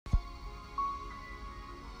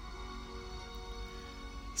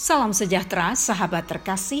Salam sejahtera sahabat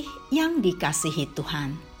terkasih yang dikasihi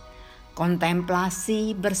Tuhan.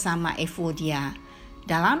 Kontemplasi bersama Evodia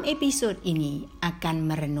dalam episode ini akan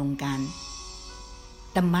merenungkan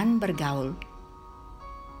teman bergaul.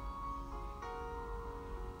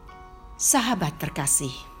 Sahabat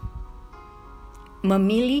terkasih,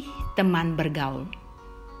 memilih teman bergaul.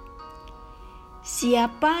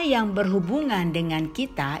 Siapa yang berhubungan dengan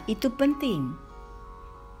kita itu penting.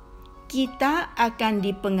 Kita akan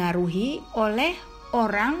dipengaruhi oleh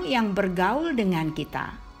orang yang bergaul dengan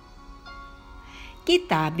kita.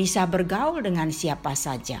 Kita bisa bergaul dengan siapa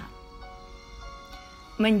saja.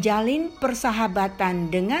 Menjalin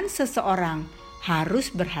persahabatan dengan seseorang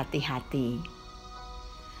harus berhati-hati.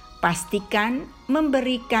 Pastikan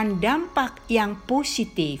memberikan dampak yang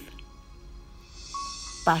positif.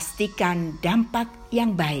 Pastikan dampak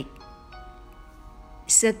yang baik.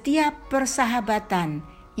 Setiap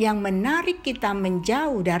persahabatan yang menarik kita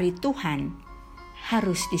menjauh dari Tuhan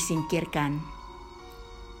harus disingkirkan.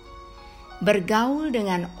 Bergaul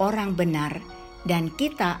dengan orang benar dan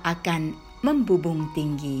kita akan membubung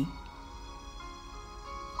tinggi.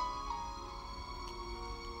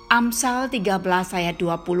 Amsal 13 ayat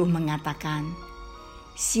 20 mengatakan,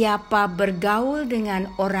 siapa bergaul dengan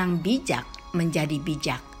orang bijak menjadi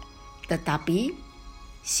bijak, tetapi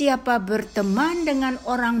siapa berteman dengan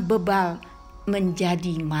orang bebal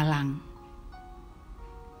menjadi malang.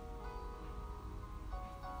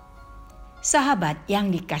 Sahabat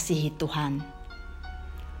yang dikasihi Tuhan,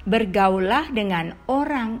 bergaullah dengan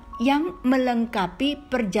orang yang melengkapi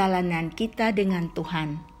perjalanan kita dengan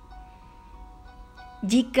Tuhan.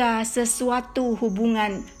 Jika sesuatu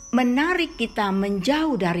hubungan menarik kita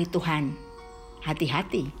menjauh dari Tuhan,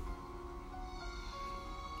 hati-hati.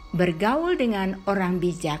 Bergaul dengan orang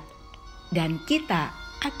bijak dan kita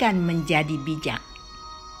akan menjadi bijak.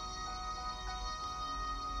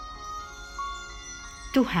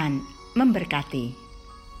 Tuhan memberkati.